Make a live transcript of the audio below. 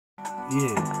Hey,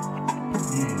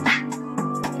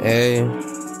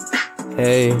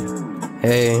 hey,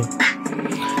 hey.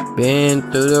 Been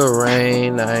through the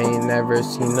rain, I ain't never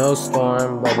seen no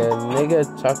storm. But a nigga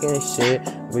talking shit,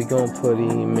 we gon' put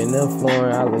him in the floor.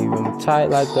 I leave him tight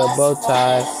like a bow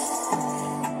tie.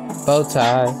 Bow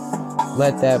tie.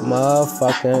 Let that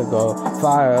motherfucker go.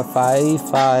 Fire, fight,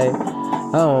 fight.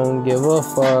 I don't give a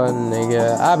fuck,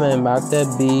 nigga. I been about the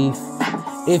beef.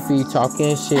 If he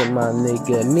talking shit, my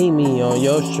nigga, meet me on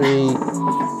your street.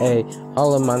 Hey,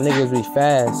 all of my niggas, we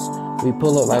fast. We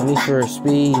pull up like Need for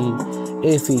Speed.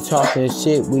 If he talking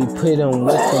shit, we put him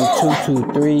with them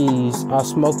 223s. I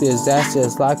smoke his ass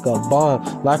just like a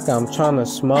bomb, like I'm tryna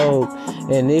smoke.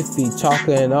 And if he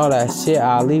talking all that shit,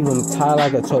 I leave him tied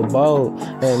like a towboat.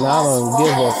 And I don't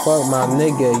give a fuck, my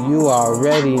nigga, you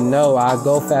already know. I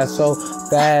go fast, so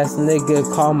fast,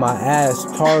 nigga, call my ass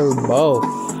turbo.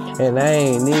 And I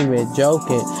ain't even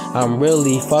joking, I'm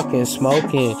really fucking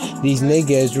smoking. These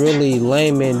niggas really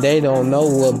lame and they don't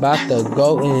know about the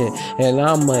goatin'. And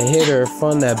I'ma hit her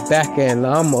from the back and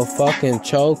I'ma fucking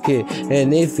choke it.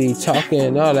 And if he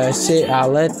talking all that shit, I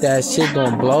let that shit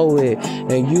gon' blow it.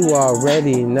 And you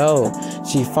already know,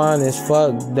 she fine as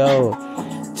fuck though.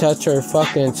 Touch her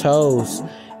fucking toes.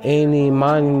 Any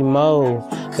money mo.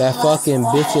 That fucking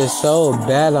bitch is so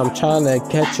bad, I'm tryna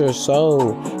catch her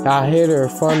soul. I hit her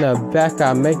from the back,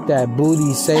 I make that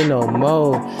booty say no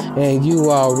more. And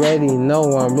you already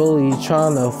know I'm really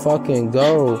tryna fucking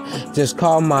go. Just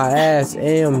call my ass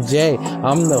MJ,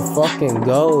 I'm the fucking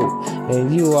GOAT.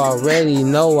 And you already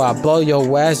know I blow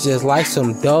your ass just like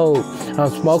some dope. I'm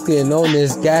smoking on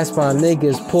this gas, my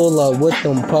niggas pull up with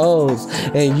them poles.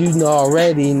 And you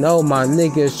already know my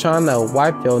niggas tryna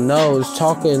wipe your nose.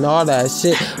 Talking all that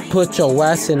shit, put your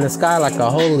ass in the sky like a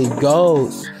holy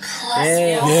ghost.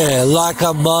 Yeah, like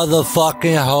a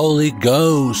motherfucking holy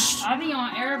ghost. I be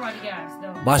on everybody gas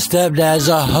though. My stepdad's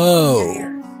a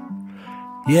hoe.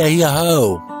 Yeah, he a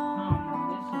hoe.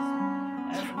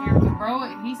 That's weird, bro.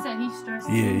 He said he's stressed.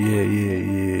 Yeah.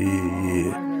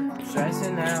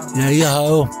 Stressing out. Yeah, he a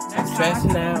hoe.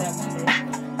 Stressing out.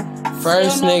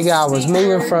 First nigga I was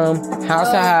moving from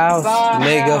house to house.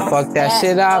 Nigga, fuck that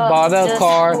shit, I bought a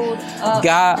car.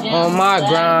 Got on my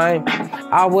grind.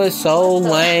 I was so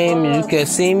lame, you could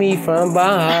see me from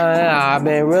behind. I've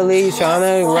been really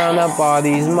trying to run up all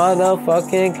these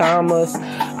motherfucking commas.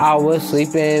 I was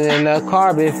sleeping in the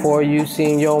car before you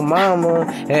seen your mama.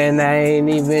 And I ain't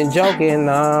even joking,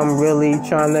 I'm really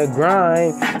trying to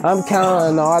grind. I'm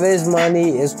counting all this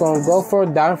money, it's gonna go for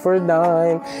dime.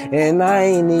 And I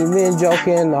ain't even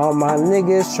joking, all my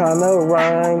niggas trying to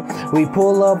rhyme. We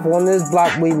pull up on this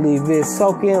block, we leave it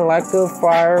soaking like a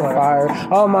fire.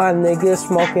 All my niggas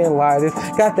smoking lighters,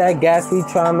 got that gas, we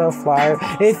tryna fire.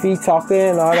 If he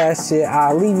talking all that shit,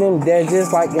 I leave him dead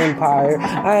just like Empire.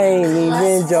 I ain't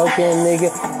even joking,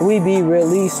 nigga, we be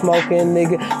really smoking,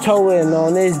 nigga, towing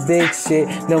on this big shit.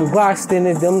 Them Glocks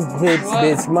thinning, them clips,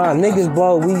 bitch. My niggas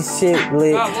blow, we shit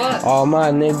lit. All my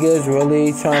niggas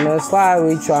really tryna slide,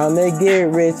 we tryna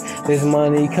get rich. This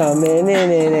money coming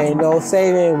in, it ain't no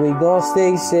saving, we gon'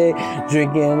 stick shit.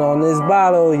 Drinking on this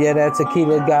bottle, yeah, that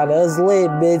tequila got us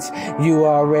lit, bitch. You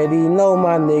already know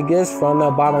my niggas from the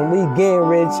bottom, we getting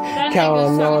rich.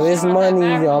 Counting all this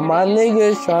money, all my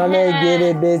niggas tryna get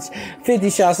it, bitch. 50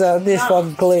 shots out this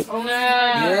fucking clip.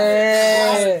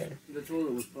 Yeah. The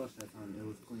toilet was flushed that time, it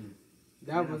was clean.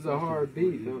 That was a hard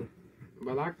beat, though.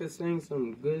 But I could sing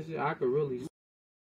some good shit. I could really